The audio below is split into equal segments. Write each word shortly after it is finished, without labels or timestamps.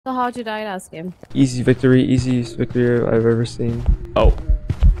So how'd you die last game? Easy victory, easiest victory I've ever seen. Oh.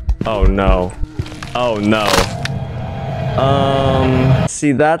 Oh no. Oh no.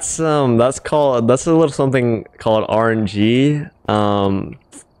 See that's a little something called RNG.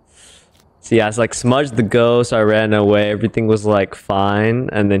 See, I was like smudged the ghost, I ran away, everything was like fine,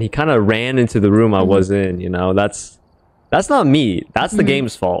 and then he kind of ran into the room I was in, you know. That's not me. That's the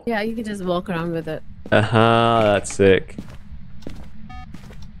game's fault. Yeah, you can just walk around with it. That's sick.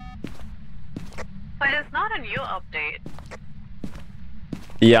 But it's not a new update.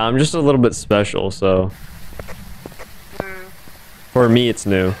 Yeah, I'm just a little bit special, so for me it's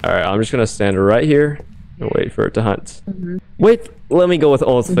new. Alright, I'm just gonna stand right here and wait for it to hunt. Wait, let me go with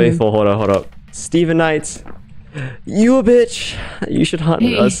Old Faithful. Hold up. Steven Knight. You a bitch. You should hunt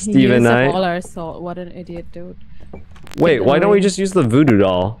us, Steven Knight. All our salt. What an idiot, dude. Wait, why don't we just use the voodoo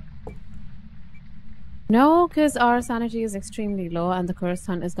doll? No, because our sanity is extremely low and the curse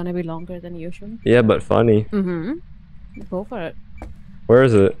hunt is gonna be longer than usual. Yeah, but funny. Go for it. Where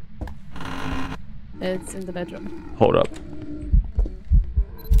is it? It's in the bedroom. Hold up.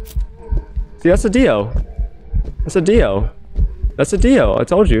 See, that's a Dio. That's a Dio. That's a Dio. I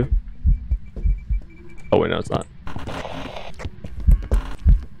told you. Oh wait, no, it's not.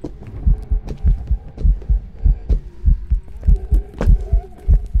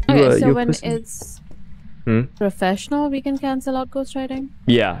 Okay, so when it's professional, we can cancel out ghostwriting?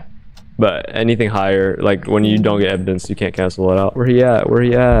 Yeah, but anything higher, like when you don't get evidence, you can't cancel it out. Where he at? Where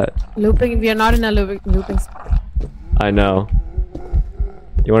he at? Looping, we are not in a looping I know.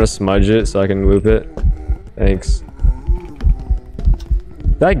 You want to smudge it so I can loop it? Thanks.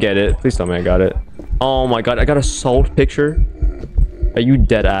 Did I get it? Please tell me I got it. Oh my god, I got a salt picture? Are you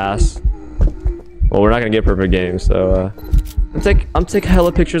dead ass? Well, we're not gonna get perfect games, so I'm take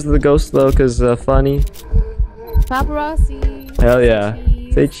hella pictures of the ghost though, cause funny. Paparazzi. Hell yeah.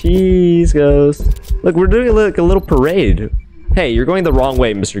 Say cheese, ghost. Look, we're doing like a little parade. Hey, you're going the wrong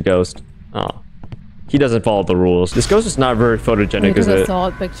way, Mr. Ghost. Oh. He doesn't follow the rules. This ghost is not very photogenic, is it? The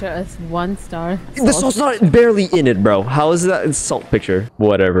salt picture is 1 star. The salt's not barely in it, bro. How is that a salt picture?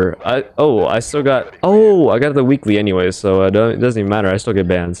 Whatever. I still got... Oh, I got the weekly anyway, so it doesn't even matter. I still get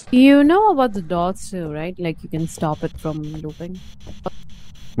bans. You know about the dots too, right? Like you can stop it from looping.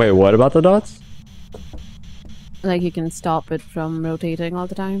 Wait, what about the dots? Like you can stop it from rotating all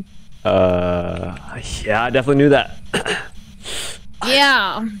the time. Yeah, I definitely knew that.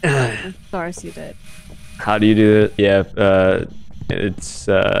 Yeah. Of course you did. How do you do it? Yeah, it's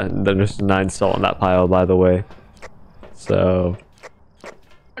there's 9 salt in that pile, by the way. So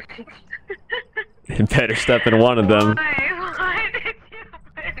you better step in one of them. Why did you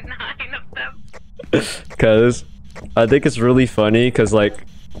put 9 of them? Cause I think it's really funny, cause like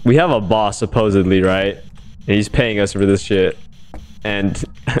we have a boss supposedly, right? And he's paying us for this shit. And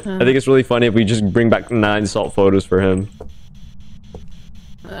I think it's really funny if we just bring back 9 salt photos for him.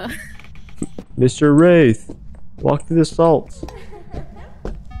 Mr. Wraith, walk through the salt.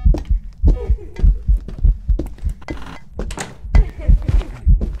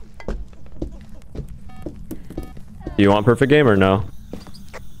 Do you want perfect game or no?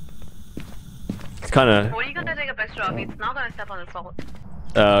 It's kind of... What are you gonna take a picture of? He's not gonna step on the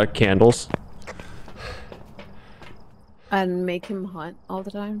salt. Candles. And make him hunt all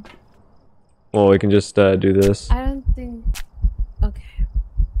the time. Well, we can just do this. I don't think... Okay.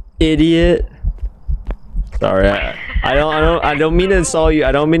 Idiot. Sorry, I don't mean to insult you.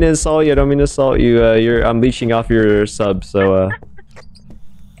 I don't mean to insult you. I'm leeching off your sub, so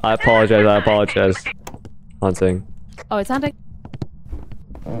I apologize. Hunting. Oh, it's hunting.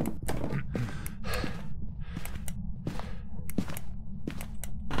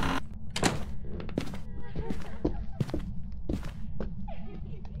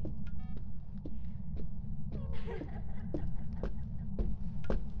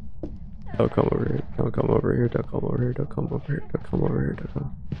 Don't come over here. Don't come over here. Don't come over here. Don't come over here. Don't come over here. Don't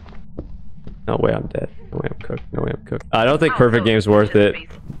come. No way, I'm dead. No way, I'm cooked. No way, I'm cooked. I don't think perfect game's worth it.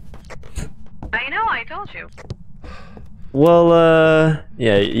 I know, I told you. Well,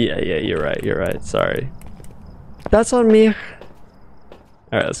 yeah, you're right. Sorry. That's on me. All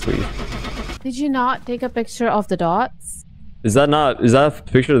right, let's leave. Did you not take a picture of the dots? Is that a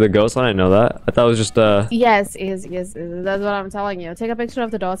picture of the ghost? I didn't know that. I thought it was just Yes. That's what I'm telling you. Take a picture of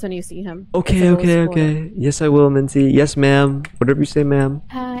the dots when you see him. Okay. Yes, I will, Minty. Yes, ma'am. Whatever you say, ma'am.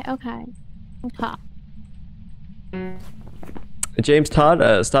 Okay. James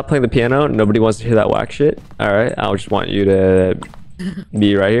Todd, stop playing the piano. Nobody wants to hear that whack shit. All right, I just want you to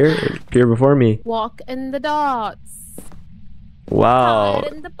be right here, appear before me. Walk in the dots. Wow.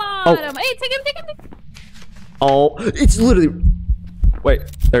 In the bottom. Hey, take him. Oh, it's literally... Wait,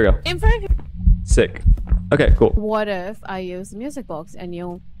 there we go. In front of you. Sick. Okay, cool. What if I use the music box and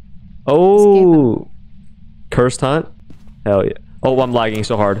you... Oh, cursed hunt? Hell yeah. Oh, I'm lagging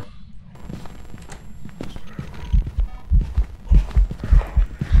so hard.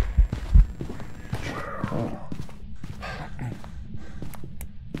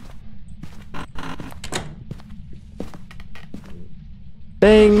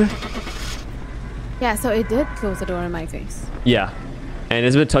 Bang. Yeah, so it did close the door in my face. Yeah. And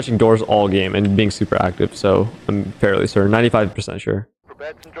it's been touching doors all game and being super active, so I'm fairly certain. 95% sure.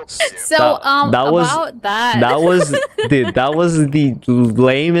 So, that was, about that. That was, dude, that was the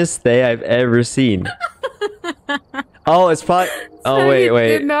lamest day I've ever seen. Oh, it's probably... Oh, wait.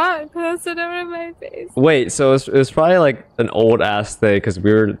 Did not close the door in my face. Wait, so it was probably like an old ass thing because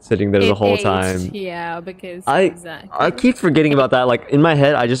we were sitting there the whole time. Yeah, because I keep forgetting about that. Like in my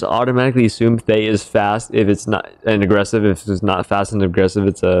head, I just automatically assume Thay is fast if it's not and aggressive. If it's not fast and aggressive,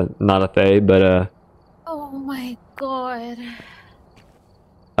 it's not a Thay. But oh my god.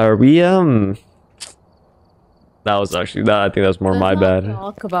 Are we That was actually that. I think that was more my bad.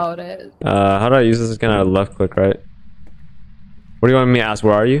 Talk about it. How do I use this? Kind of left click, right? What do you want me to ask?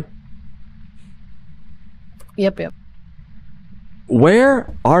 Where are you? Yep.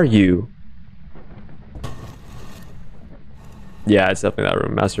 Where are you? Yeah, it's definitely that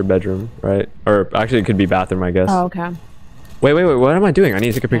room. Master bedroom, right? Or actually, it could be bathroom, I guess. Oh, okay. Wait. What am I doing? I need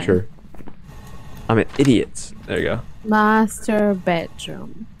to take a picture. I'm an idiot. There you go. Master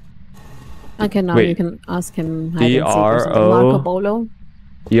bedroom. Okay, now Wait. you can ask him. D-R-O? Marco Polo.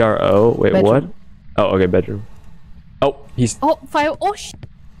 D-R-O? Wait, Bedroom. what? Oh, okay, bedroom. Oh, he's... Oh, fire. Oh, sh...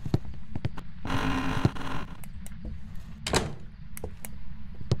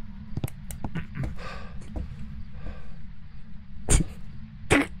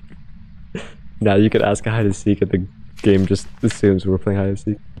 Now you could ask a hide and seek and the game just assumes we're playing hide and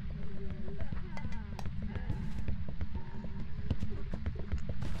seek.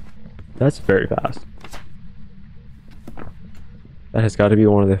 That's very fast. That has got to be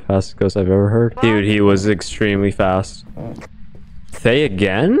one of the fastest ghosts I've ever heard. Dude, he was extremely fast. Thay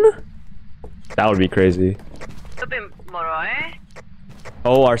again? That would be crazy.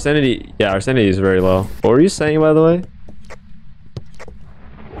 Oh, our sanity. Yeah, our sanity is very low. What were you saying, by the way?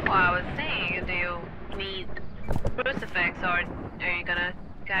 Well, I was saying, do you need crucifix or are you gonna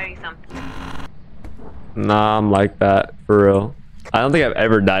carry something? Nah, I'm like that, for real. I don't think I've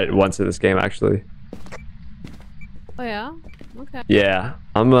ever died once in this game, actually. Oh, yeah? Okay. Yeah,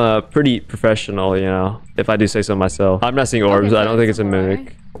 I'm pretty professional, you know, if I do say so myself. I'm not seeing orbs. Okay, I don't think it's a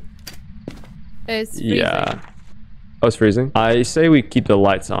mimic. It's freezing. Yeah. Oh, it's freezing? I say we keep the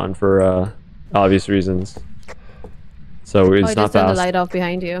lights on for obvious reasons. So it's not just turn the fast. light off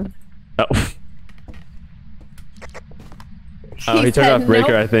behind you. Oh. Oh, he turned off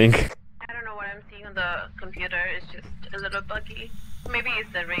breaker, I think. I don't know what I'm seeing on the computer. It's just a little buggy. Maybe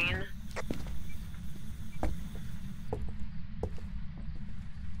it's the rain.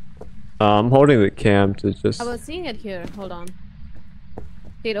 I'm holding the cam to just... I was seeing it here. Hold on.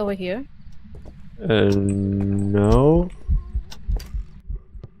 See it over here? No.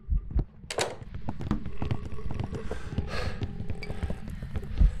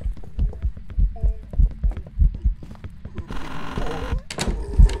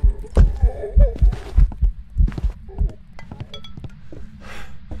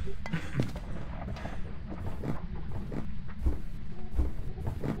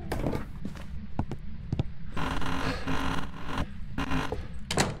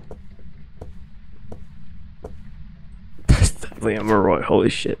 Liam Roy, holy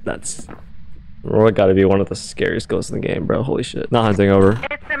shit, that's... Roy gotta be one of the scariest ghosts in the game, bro. Holy shit. Not hunting over.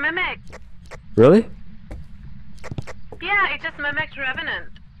 It's a mimic. Really? Yeah, it just mimics Revenant.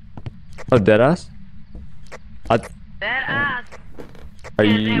 Oh, deadass? Deadass. Are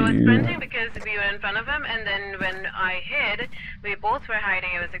And you... it was sprinting because we were in front of him, and then when I hid, we both were hiding.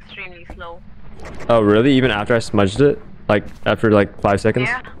 It was extremely slow. Oh, really? Even after I smudged it? Like, after like 5 seconds?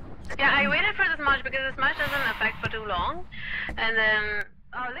 Yeah. Yeah, I waited for the smudge because the smudge doesn't affect for too long. And then...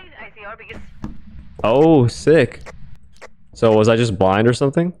 Oh, look, I see Orbeez. Oh, sick. So was I just blind or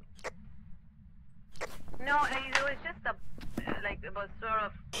something? No, it was just a... Like, it was sort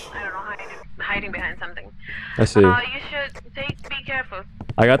of... I don't know, hiding behind something. I see. You should be careful.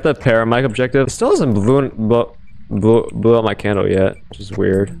 I got the paramic objective. It still hasn't blew out my candle yet, which is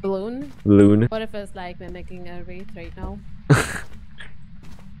weird. Balloon? Loon. What if it's like mimicking a wraith right now?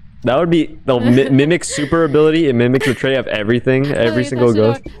 That would be the mimic super ability. It mimics the tray of everything, every single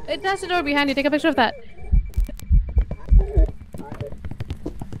ghost. It touched the door behind you. Take a picture of that.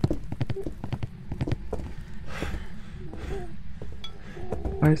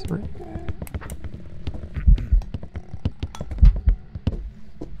 Why is my...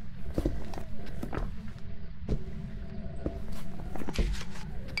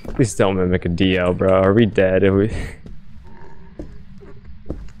 Please don't mimic a DO, bro. Are we dead? Are we...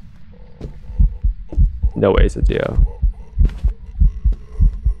 No way it's a DO.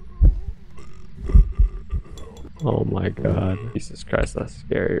 Oh my god. Jesus Christ, that's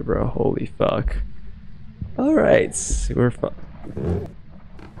scary, bro. Holy fuck. Alright, we're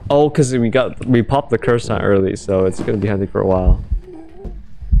oh, because we popped the curse sign early, so it's gonna be hunting for a while.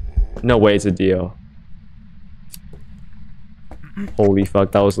 No way it's a DO. Holy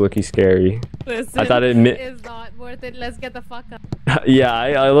fuck, that was looking scary. Listen, I thought it is not worth it. Let's get the fuck up. Yeah,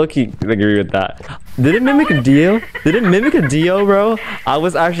 I low-key agree with that. Did it mimic a DO? Did it mimic a DO, bro? I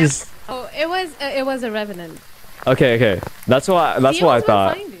was actually... Oh, it was a revenant. Okay. That's what I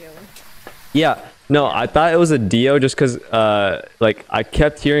thought. Yeah. No, I thought it was a Dio just because, like, I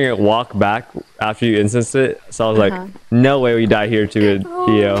kept hearing it walk back after you instanced it. So I was like, no way we die here to a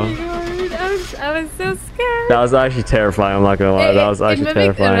Dio. Oh my god, I was so scared. That was actually terrifying, I'm not gonna lie. That was actually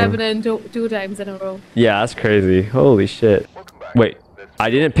terrifying. It mimicked the Revenant two times in a row. Yeah, that's crazy. Holy shit. Wait, I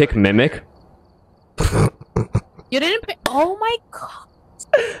didn't pick Mimic? You didn't pick? Oh my god.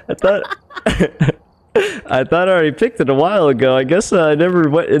 I thought... I thought I already picked it a while ago. I guess I never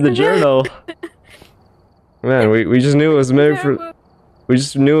went in the journal. Man, we just knew it was Mimic for... We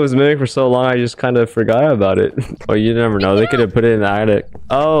just knew it was Mimic for so long, I just kind of forgot about it. Oh, you never know. They could have put it in the attic.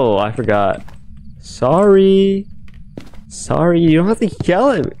 Oh, I forgot. Sorry. Sorry, you don't have to yell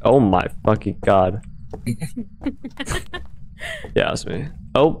at me. Oh my fucking god. Yeah, that's me.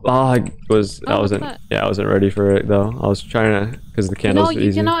 Oh, I wasn't ready for it though. I was trying to, because the candles are easy.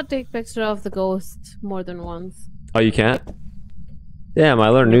 You cannot take picture of the ghost more than once. Oh, you can't? Damn, I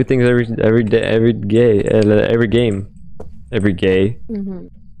learn new things every day, every game. Every gay.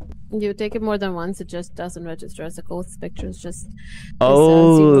 You take it more than once, it just doesn't register as a ghost picture. It's just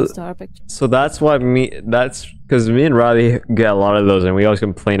oh, a star picture. So that's why that's because me and Riley get a lot of those, and we always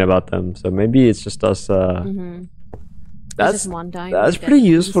complain about them. So maybe it's just us. That's one time that's pretty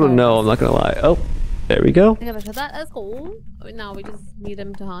useful to know. I'm not gonna lie. Oh, there we go. That's cool. Now we just need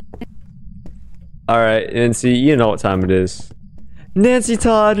him to hunt. All right, Nancy, you know what time it is. Nancy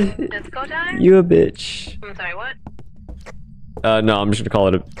Todd, Let's go time. You a bitch. I'm sorry, what? No, I'm just gonna call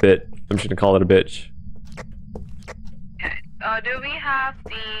it a bit. I'm just gonna call it a bitch. Okay. Do we have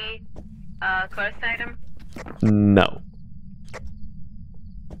the cursed item? No.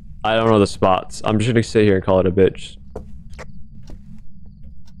 I don't know the spots. I'm just gonna sit here and call it a bitch.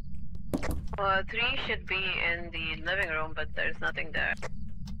 3 should be in the living room, but there's nothing there.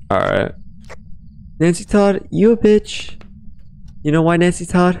 Alright. Nancy Todd, you a bitch. You know why, Nancy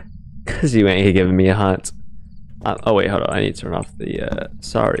Todd? Cause you ain't giving me a hunt. Oh wait, hold on. I need to turn off the,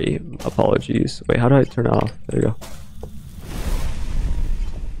 sorry. Apologies. Wait, how do I turn it off? There you go.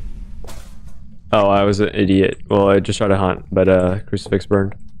 Oh, I was an idiot. Well, I just tried to hunt, but, crucifix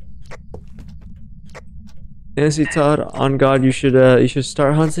burned. Nancy Todd, on God, you should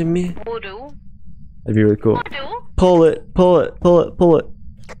start hunting me. Voodoo. That'd be really cool. Voodoo. Pull it, pull it, pull it, pull it.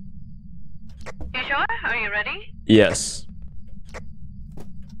 You sure? Are you ready? Yes.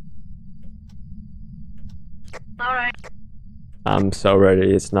 Alright. I'm so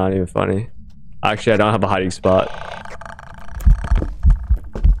ready, it's not even funny. Actually, I don't have a hiding spot.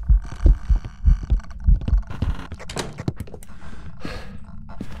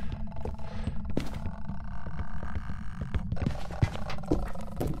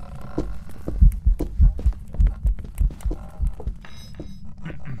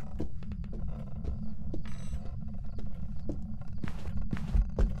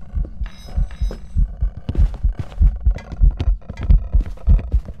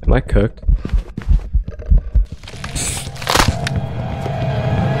 Am I cooked?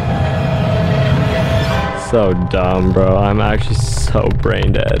 So dumb, bro. I'm actually so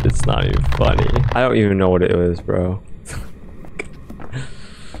brain dead. It's not even funny. I don't even know what it was, bro.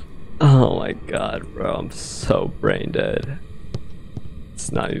 Oh my god, bro. I'm so brain dead.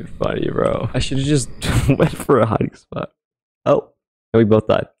 It's not even funny, bro. I should have just went for a hiding spot. Oh, and we both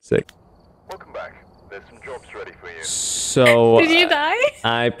died. Sick. Welcome back. There's some jobs ready for you. So did you die?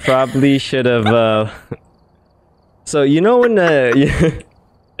 I probably should have. So you know when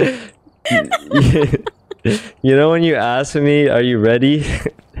you know when you asked me, "Are you ready?"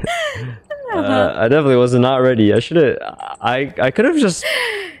 I definitely was not ready. I should have. I could have just,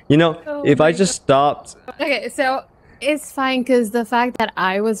 you know, if I just stopped. Okay, so it's fine because the fact that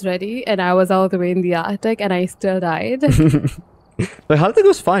I was ready and I was all the way in the Arctic and I still died. But how did the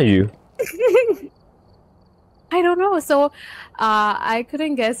ghost find you? I don't know. So, I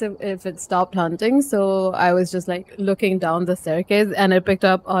couldn't guess if it stopped hunting. So I was just like looking down the staircase, and it picked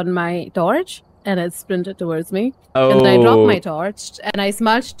up on my torch, and it sprinted towards me. Oh. And then I dropped my torch, and I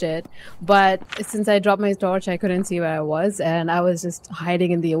smudged it. But since I dropped my torch, I couldn't see where I was, and I was just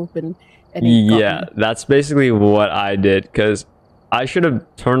hiding in the open. And it got Yeah, me. that's basically what I did, because I should have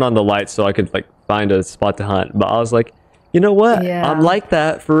turned on the lights so I could like find a spot to hunt. But I was like, you know what? Yeah. I'm like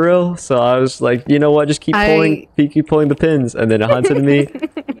that for real. So I was like, you know what? Just keep pulling the pins, and then it hunted me.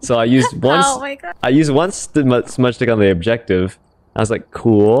 So I used one. Oh my god! I used one smudge stick on the objective. I was like,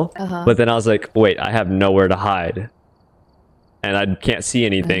 cool. But then I was like, wait, I have nowhere to hide, and I can't see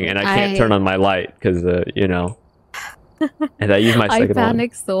anything, and I can't turn on my light because you know. And I used my second one. I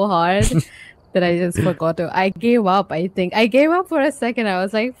panicked so hard that I just forgot to. I gave up. I think I gave up for a second. I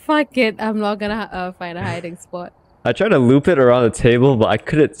was like, fuck it. I'm not gonna find a hiding spot. I tried to loop it around the table, but I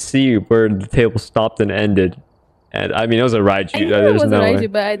couldn't see where the table stopped and ended. And I mean, it was a Raiju. It was a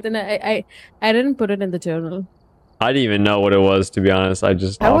Raiju, but I didn't put it in the journal. I didn't even know what it was, to be honest. I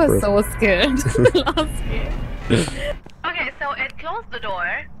just. I was so scared. Okay, so it closed the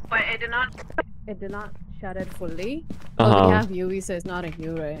door, but it did not. It did not shut it fully. Oh, we have UV, so it's not a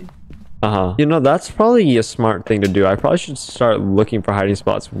U, right? You know, that's probably a smart thing to do. I probably should start looking for hiding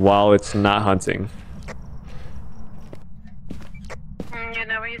spots while it's not hunting. You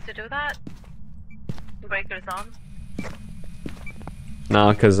never used to do that? Break your thumb?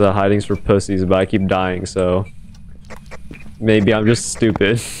 No, because hiding's for pussies, but I keep dying, so... Maybe I'm just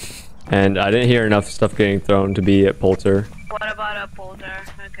stupid. And I didn't hear enough stuff getting thrown to be at Polter. What about a Polter?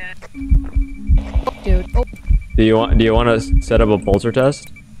 Okay. Dude. Oh. Do you want to set up a Polter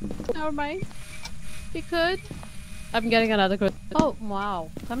test? Never mind. We could. I'm getting another crit. Oh, wow.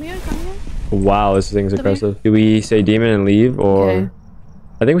 Come here, come here. Wow, this thing's aggressive. Do we say demon and leave, or... Okay.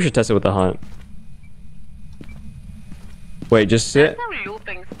 I think we should test it with the hunt. Wait, just sit. There's no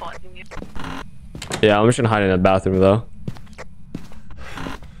looping spot in here. Yeah, I'm just gonna hide in the bathroom, though.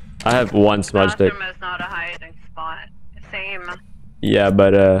 I have one smudge stick. Bathroom is not a hiding spot. Same. Yeah,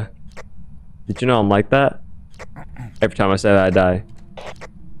 but, did you know I'm like that? Every time I say that, I die.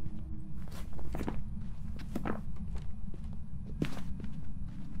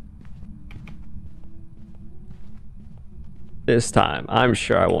 This time, I'm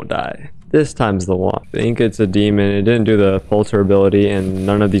sure I won't die. This time's the one. I think it's a demon. It didn't do the Polter ability, and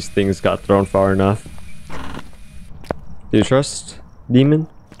none of these things got thrown far enough. Do you trust demon?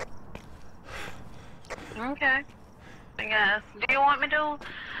 Okay. I guess. Do you want me to...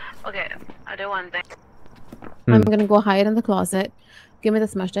 Okay, I'll do one thing. I'm gonna go hide in the closet. Give me the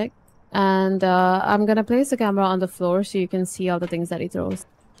smudge stick. And I'm gonna place the camera on the floor so you can see all the things that he throws.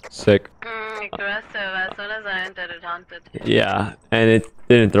 Sick. Aggressive. As soon as I entered, it hunted. Yeah, and it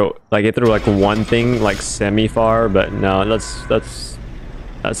didn't throw... Like, it threw like one thing, like semi-far, but no, that's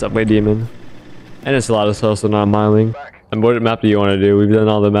subway demon. And it's a lot of also not miling. And what map do you want to do? We've done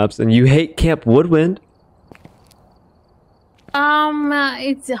all the maps, and you hate Camp Woodwind?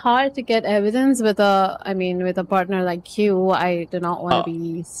 It's hard to get evidence with a partner like you. I do not want to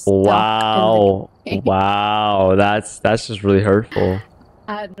be stuck. Wow, that's just really hurtful.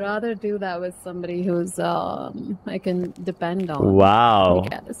 I'd rather do that with somebody who's I can depend on. Wow.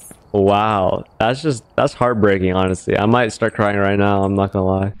 Wow. That's heartbreaking, honestly. I might start crying right now, I'm not gonna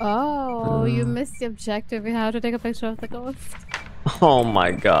lie. Oh, you missed the objective. We have to take a picture of the ghost. Oh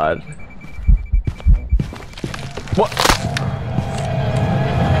my god. What?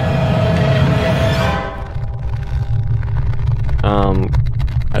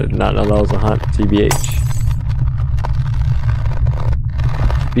 I did not know that was a hunt, TBH.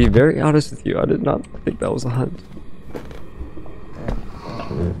 To be very honest with you, I did not think that was a hunt.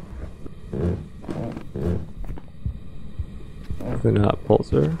 Definitely not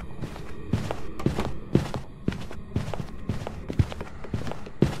Pulsar.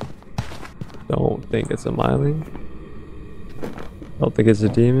 Don't think it's a Myling. Don't think it's a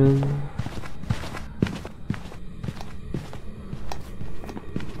demon.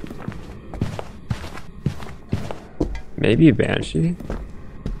 Maybe a Banshee.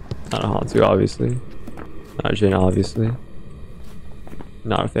 Not a Hantu, obviously. Not a Jin, obviously.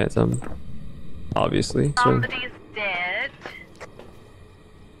 Not a Phantom. Obviously. Somebody's dead.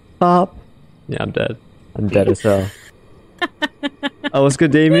 Pop. Yeah, I'm dead. I'm dead as hell. Oh, what's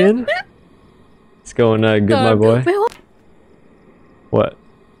good, Damien? It's going good, my boy. What?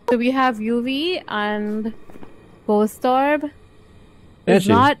 So we have UV and Ghost Orb. Banshee. It's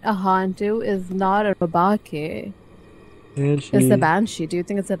not a Hantu. It's not a Babake. Banshee. It's a Banshee. Do you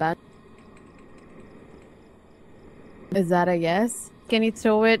think it's a Banshee? Is that a yes? Can you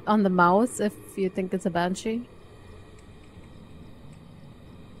throw it on the mouse if you think it's a Banshee?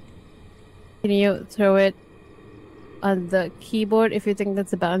 Can you throw it on the keyboard if you think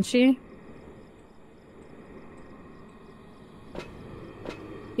that's a banshee?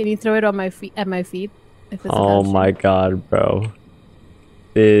 Can you throw it on my feet at my feet if it's a Oh banshee? my god, bro.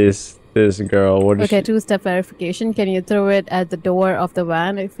 This girl, what is Okay, she? two-step verification. Can you throw it at the door of the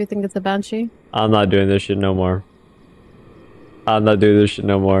van if you think it's a banshee? I'm not doing this shit no more. I'm not doing this shit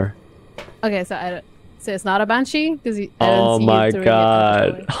no more. Okay, so it's not a banshee because I Oh don't see you my throwing it at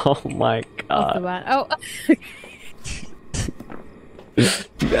the god. door Oh my of the god. van. Oh,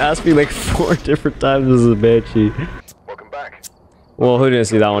 You asked me like 4 different times as a banshee. Welcome back. Well, who didn't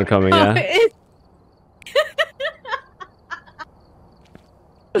see that one coming, yeah? it-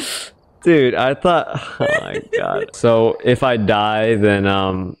 Dude, I thought, oh my god. So if I die, then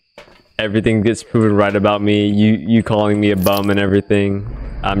everything gets proven right about me. You calling me a bum and everything.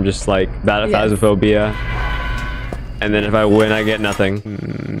 I'm just like bad at Yes. Phasmophobia. And then if I win, I get nothing.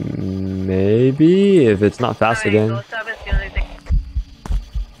 Maybe if it's not fast Sorry, again. Ghost Up is the only thing.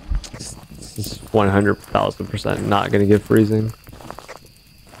 This is 100,000% not gonna get freezing.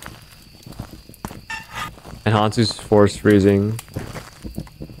 And Hansu's force freezing.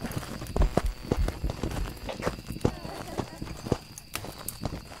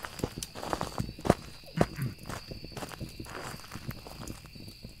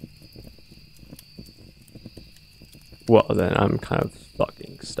 Well, then I'm kind of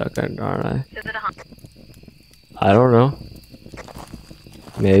fucking stuck, aren't I? Is it a hunt? I don't know.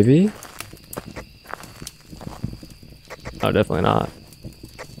 Maybe? Oh, definitely not.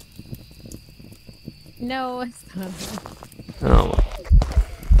 no, it's not. Oh,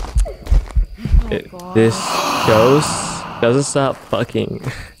 Oh, God. this ghost doesn't stop fucking.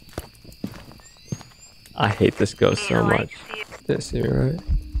 I hate this ghost so much. Didn't see me right.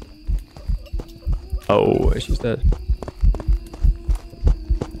 Oh, she's dead.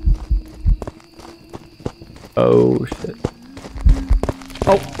 Oh shit.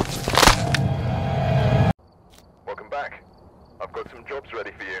 Oh. Welcome back. I've got some jobs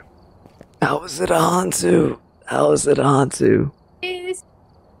ready for you. How is it a Hansu? How is it a Hansu? Is-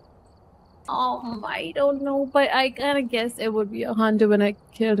 I don't know, but I kind of guess it would be a Honda when it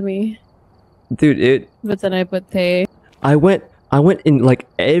killed me. Dude, But then I put they. I went in like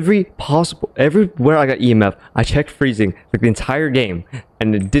everywhere I got EMF. I checked freezing like the entire game,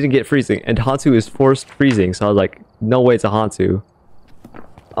 and it didn't get freezing. And Hansu is forced freezing, so I was like, no way it's a Hansu.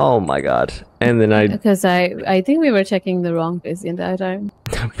 Oh my god! And then I Because I think we were checking the wrong place the entire time.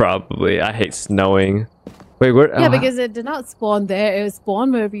 probably I hate snowing. Wait, where? Yeah, oh, because it did not spawn there. It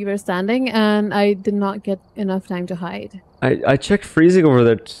spawned where we were standing, and I did not get enough time to hide. I checked freezing over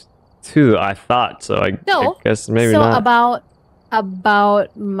there too. I thought so. I No. guess maybe so not.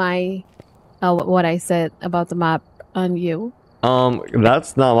 about my what I said about the map on you.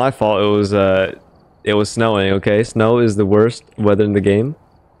 That's not my fault. It was snowing. Okay, snow is the worst weather in the game.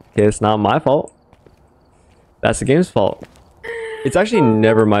 Okay, it's not my fault. That's the game's fault. It's actually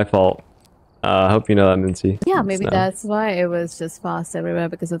never my fault. I hope you know that, Minty. Yeah, It's maybe snow. that's why it was just fast everywhere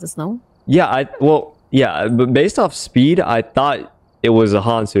because of the snow. Yeah, but based off speed, I thought it was a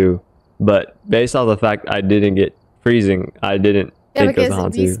Hansu, but based off the fact I didn't get freezing, I didn't Yeah, think it was a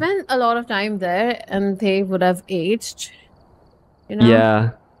because we Hansu. spent a lot of time there, and they would have aged. You know?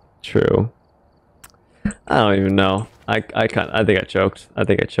 Yeah, true. I don't even know. I think I choked. I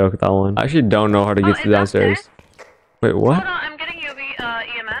think I choked that one. I actually don't know how to get to is that downstairs. Wait, what? Hold on, I'm getting UV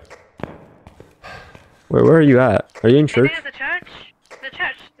EMS. Wait, where are you at? Are you in I church? think it's the church.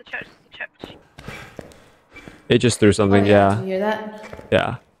 The church. It just threw something. Can Yeah, you hear that?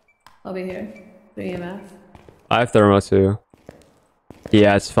 yeah. I'll be here. 3 EMF. I have thermo too.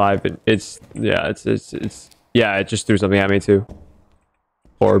 Yeah, it's 5. It's yeah. It just threw something at me too.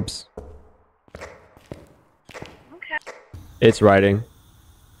 Orbs. Okay. It's writing.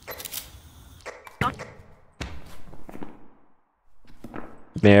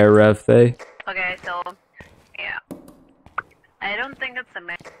 Mayor Revthe. Okay, so yeah. I don't think it's a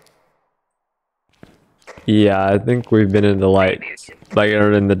man. Yeah, I think we've been in the light, like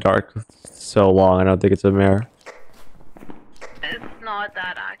or in the dark, so long. I don't think it's a mare. It's not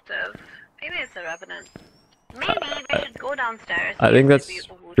that active. Maybe it's a revenant. Maybe we should go downstairs. I see think if that's there's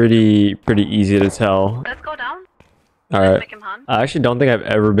people who- pretty easy to tell. Let's go down. All Let's right. make him hunt. I actually don't think I've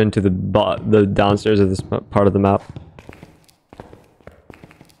ever been to the downstairs of this part of the map.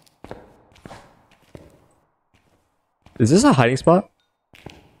 Is this a hiding spot?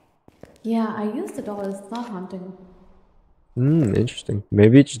 Yeah, I used the doll. It's not hunting. Interesting.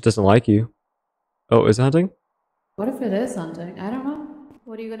 Maybe it just doesn't like you. Oh, is it hunting? What if it is hunting? I don't know.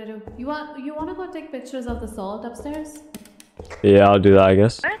 What are you gonna do? You want to go take pictures of the salt upstairs? Yeah, I'll do that, I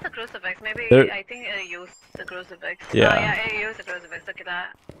guess. Where's the crucifix? Maybe maybe There- I think I used the crucifix. Yeah. Oh, yeah, I used the crucifix. Okay,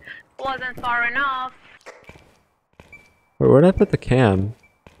 that wasn't far enough. Wait, where'd I put the cam?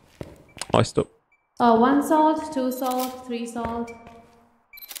 Oh, I still. 1 salt, 2 salt, 3 salt.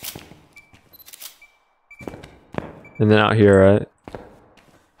 And then out here, right?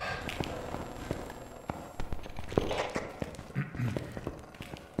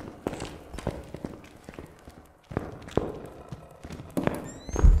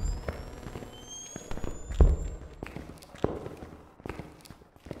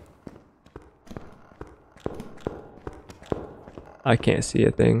 I can't see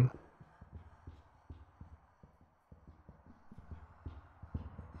a thing.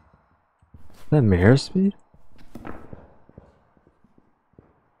 Is that mirror speed?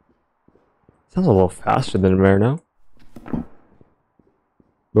 Sounds a little faster than mirror now.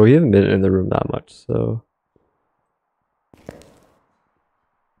 But we haven't been in the room that much, so.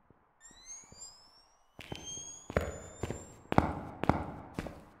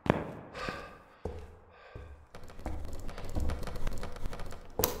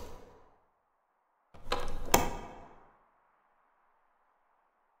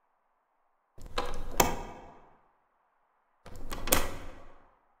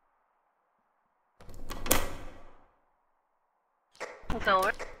 It's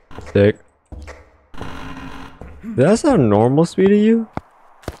over. Sick. Did that sound normal speed to you?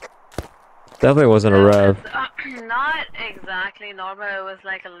 Definitely wasn't a rev. Not exactly normal. It was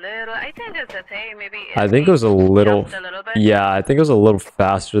like a little. I think it's a thing. Maybe. I think it was a little. Just a little bit. Yeah, I think it was a little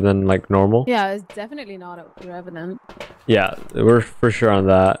faster than like normal. Yeah, it's definitely not a revenant. Yeah, we're for sure on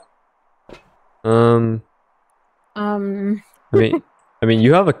that. I mean,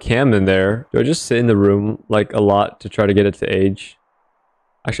 you have a cam in there. Do I just sit in the room like a lot to try to get it to age?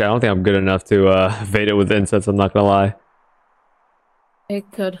 Actually, I don't think I'm good enough to fade it with incense. I'm not gonna lie. It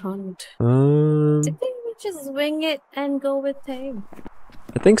could hunt. Um, Did they just wing it and go with tame?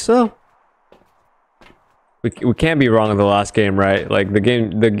 I think so. We can't be wrong in the last game, right? Like the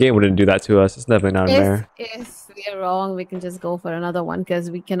game wouldn't do that to us. It's definitely not in there. If we're wrong, we can just go for another one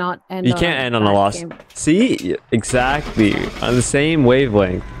because we cannot end. You can't end on a bad loss. game. See, exactly on the same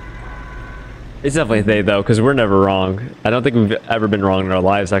wavelength. It's definitely they though, because we're never wrong. I don't think we've ever been wrong in our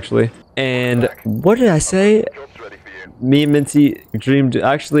lives, actually. And what did I say? Job's ready for you. Me and Minty dreamed.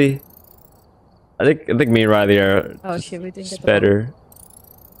 Actually, I think me and Riley are Oh just, shit, we didn't just get the better.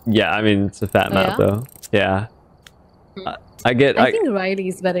 Yeah, I mean it's a fat Oh, map yeah? though. Yeah, Hmm. I get. I think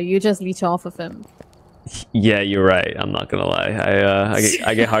Riley's better. You just leech off of him. Yeah, you're right. I'm not gonna lie.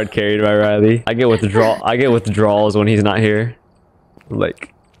 I get hard carried by Riley. I get withdrawals when he's not here.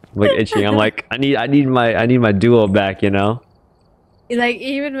 Like itching. I'm like I need my duo back. You know. Like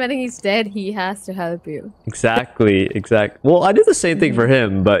even when he's dead, he has to help you. Exactly. Well, I do the same thing for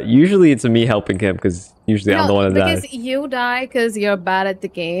him, but usually it's me helping him because usually I'm the one that dies. because you die because you're bad at the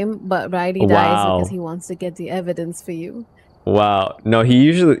game, but Riley dies Wow. because he wants to get the evidence for you. Wow. No, he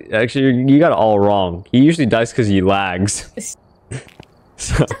usually actually you got it all wrong. He usually dies because he lags.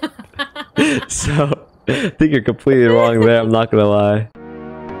 so I think you're completely wrong there. I'm not gonna lie.